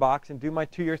off my box and do my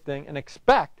 2-year thing and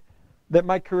expect that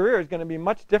my career is going to be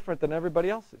much different than everybody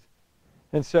else's.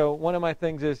 And so one of my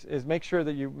things is make sure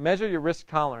that you measure your risk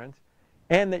tolerance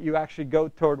and that you actually go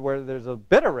toward where there's a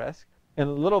bit of risk and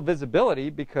a little visibility,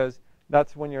 because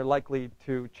that's when you're likely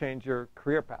to change your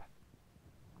career path.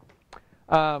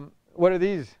 What are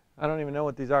these? I don't even know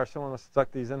what these are. Someone must have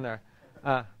stuck these in there.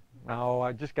 No,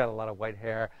 I just got a lot of white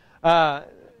hair. My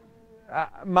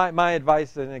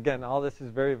advice, and again, all this is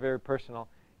very, very personal,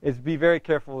 is be very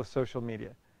careful with social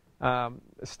media.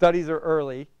 Studies are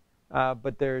early,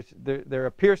 but there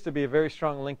appears to be a very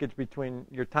strong linkage between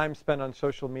your time spent on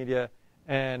social media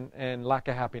and lack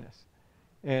of happiness.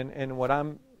 And what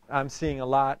I'm seeing a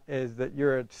lot is that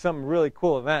you're at some really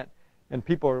cool event, and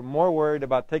people are more worried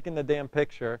about taking the damn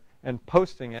picture and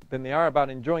posting it than they are about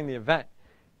enjoying the event.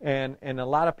 And a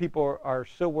lot of people are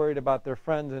so worried about their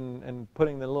friends and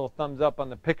putting the little thumbs up on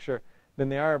the picture than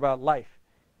they are about life.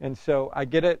 And so I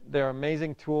get it. They're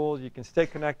amazing tools. You can stay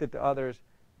connected to others,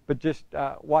 but just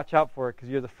watch out for it, because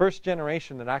you're the first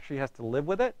generation that actually has to live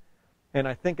with it. And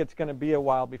I think it's going to be a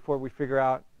while before we figure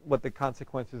out what the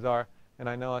consequences are. And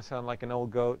I know I sound like an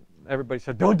old goat. Everybody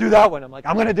said, don't do that one. I'm like,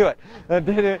 I'm going to do it. I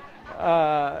did it.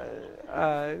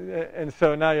 And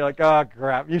so now you're like, oh,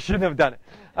 crap. You shouldn't have done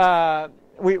it.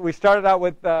 We started out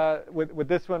with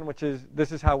this one, which is,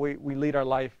 this is how we lead our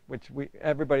life, which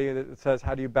everybody that says,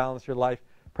 how do you balance your life,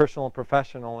 personal and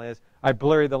professional, is I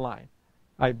blur the line.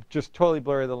 I just totally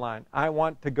blur the line. I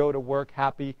want to go to work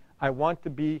happy. I want to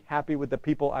be happy with the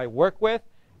people I work with,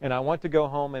 and I want to go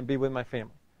home and be with my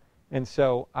family. And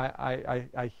so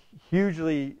I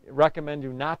hugely recommend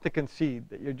you not to concede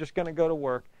that you're just going to go to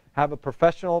work, have a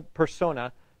professional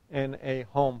persona and a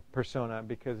home persona,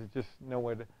 because it's just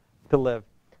nowhere to live.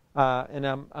 And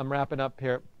I'm wrapping up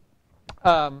here.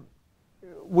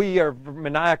 We are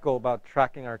maniacal about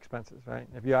tracking our expenses, right?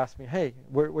 If you ask me, hey,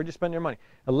 where'd you spend your money?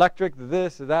 Electric,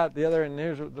 this, that, the other, and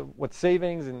here's what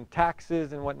savings and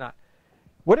taxes and whatnot.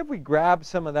 What if we grab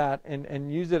some of that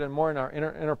and use it more in our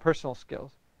interpersonal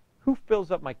skills? Who fills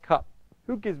up my cup?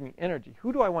 Who gives me energy?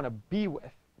 Who do I want to be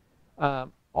with?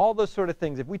 All those sort of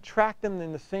things. If we track them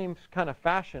in the same kind of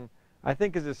fashion, I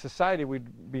think as a society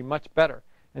we'd be much better.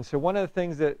 And so one of the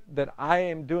things that I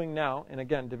am doing now, and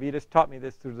again, Davida's taught me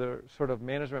this through the sort of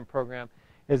management program,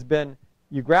 has been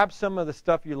you grab some of the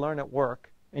stuff you learn at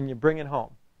work and you bring it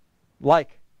home,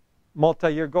 like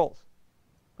multi-year goals.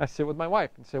 I sit with my wife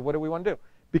and say, what do we want to do?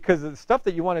 Because the stuff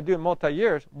that you want to do in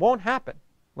multi-years won't happen.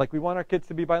 Like, we want our kids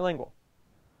to be bilingual.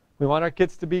 We want our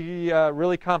kids to be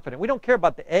really confident. We don't care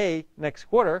about the A next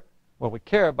quarter. Well, we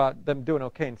care about them doing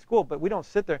okay in school, but we don't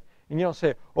sit there and you don't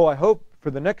say, oh, I hope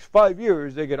for the next 5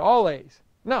 years they get all A's.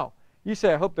 No. You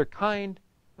say, I hope they're kind.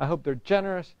 I hope they're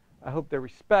generous. I hope they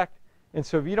respect. And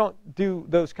so if you don't do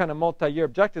those kind of multi-year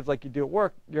objectives like you do at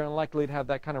work, you're unlikely to have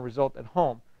that kind of result at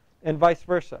home, and vice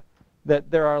versa.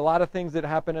 That there are a lot of things that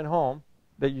happen at home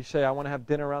that you say, I want to have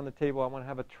dinner around the table, I want to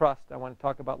have a trust, I want to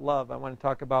talk about love, I want to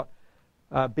talk about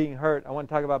being hurt, I want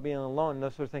to talk about being alone,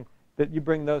 those sort of things, that you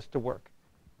bring those to work.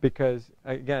 Because,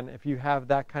 again, if you have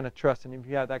that kind of trust and if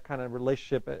you have that kind of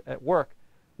relationship at work,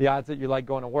 the odds that you like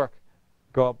going to work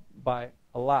go up by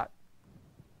a lot.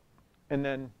 And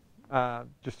then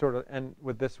just sort of end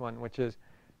with this one, which is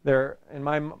there in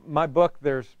my book,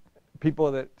 there's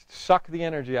people that suck the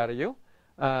energy out of you.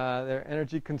 They're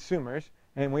energy consumers,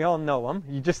 and we all know them.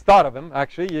 You just thought of them,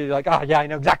 actually. You're like, oh, yeah, I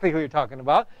know exactly who you're talking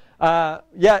about.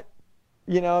 Yet,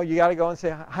 you know, you got to go and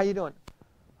say, how you doing?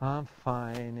 I'm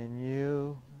fine, and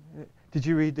you? Did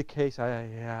you read the case? Yeah,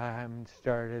 I haven't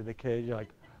started the case. You're like,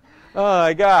 oh,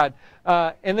 my God.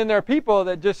 And then there are people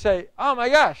that just say, oh, my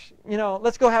gosh, you know,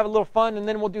 let's go have a little fun, and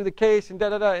then we'll do the case, and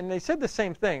da-da-da. And they said the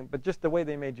same thing, but just the way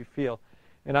they made you feel.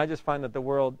 And I just find that the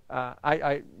world,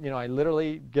 I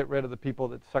literally get rid of the people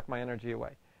that suck my energy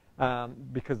away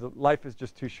because life is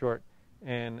just too short,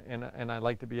 and I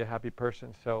like to be a happy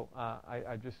person. So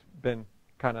I've just been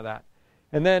kind of that.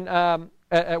 And then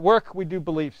at work, we do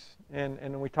beliefs,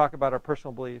 and we talk about our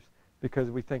personal beliefs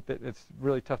because we think that it's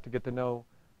really tough to get to know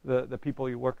the people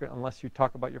you work with unless you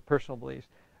talk about your personal beliefs.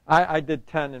 I did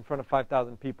 10 in front of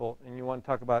 5,000 people, and you want to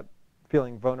talk about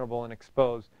feeling vulnerable and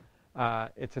exposed.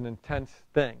 It's an intense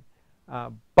thing.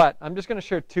 But I'm just going to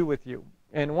share 2 with you.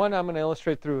 And one I'm going to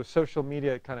illustrate through a social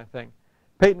media kind of thing.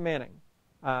 Peyton Manning.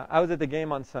 I was at the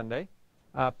game on Sunday.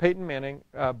 Peyton Manning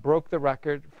broke the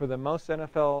record for the most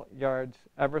NFL yards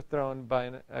ever thrown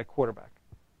by a quarterback.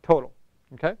 Total.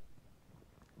 Okay?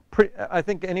 I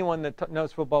think anyone that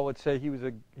knows football would say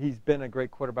he's been a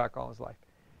great quarterback all his life.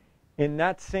 In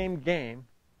that same game,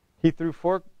 he threw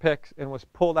 4 picks and was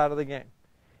pulled out of the game.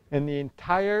 And the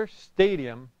entire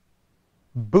stadium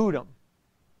booed him,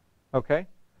 okay?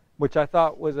 Which I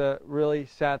thought was a really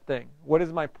sad thing. What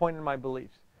is my point in my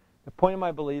beliefs? The point of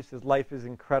my beliefs is life is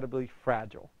incredibly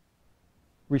fragile.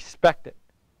 Respect it.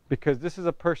 Because this is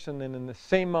a person that in the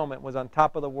same moment was on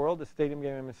top of the world. The stadium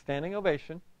gave him a standing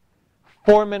ovation.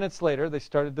 4 minutes later, they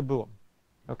started to boo him,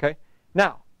 okay?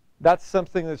 Now, that's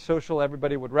something that social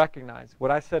everybody would recognize. What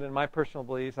I said in my personal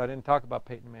beliefs, I didn't talk about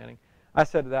Peyton Manning. I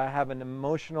said that I have an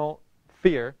emotional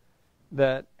fear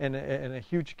that and a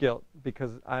huge guilt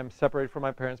because I'm separated from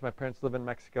my parents. My parents live in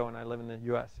Mexico and I live in the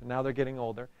U.S. And now they're getting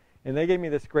older. And they gave me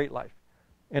this great life.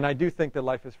 And I do think that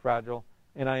life is fragile.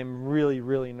 And I am really,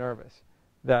 really nervous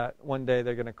that one day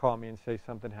they're going to call me and say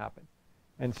something happened.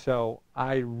 And so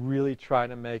I really try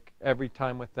to make every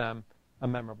time with them a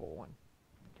memorable one.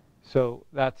 So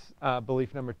that's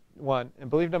belief number 1. And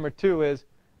belief number 2 is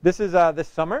this is this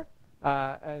summer.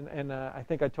 I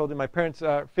think I told you my parents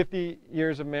 50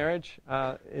 years of marriage.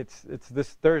 It's this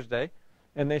Thursday,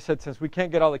 and they said since we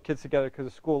can't get all the kids together because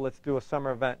of school, let's do a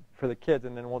summer event for the kids,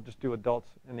 and then we'll just do adults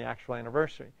in the actual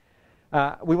anniversary.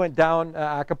 We went down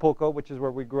Acapulco, which is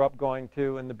where we grew up going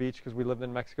to, and the beach because we lived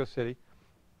in Mexico City,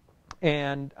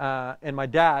 and my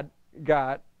dad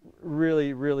got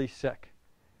really, really sick,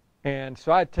 and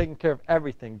so I had taken care of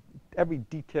everything, every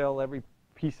detail, every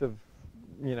piece of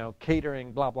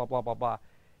catering, blah, blah, blah, blah, blah.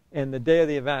 And the day of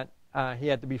the event, he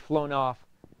had to be flown off,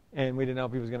 and we didn't know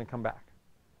if he was going to come back.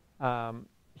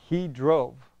 He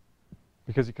drove,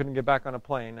 because he couldn't get back on a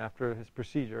plane after his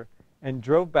procedure, and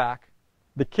drove back.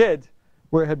 The kids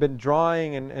had been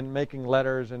drawing and making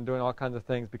letters and doing all kinds of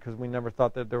things because we never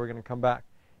thought that they were going to come back.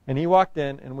 And he walked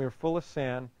in, and we were full of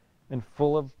sand and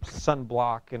full of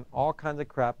sunblock and all kinds of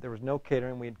crap. There was no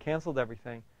catering. We had canceled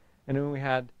everything. And then we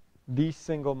had the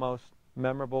single most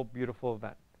memorable, beautiful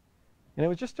event. And it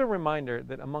was just a reminder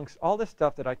that amongst all this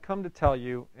stuff that I come to tell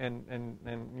you and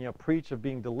preach of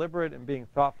being deliberate and being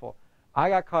thoughtful, I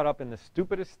got caught up in the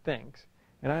stupidest things.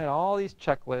 And I had all these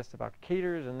checklists about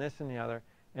caterers and this and the other,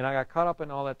 and I got caught up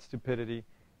in all that stupidity.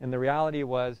 And the reality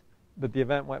was that the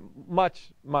event went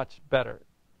much, much better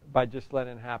by just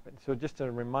letting it happen. So just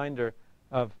a reminder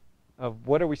of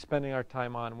what are we spending our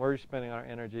time on, where are we spending our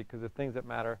energy, because the things that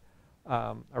matter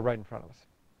are right in front of us.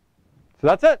 So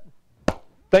that's it.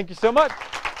 Thank you so much.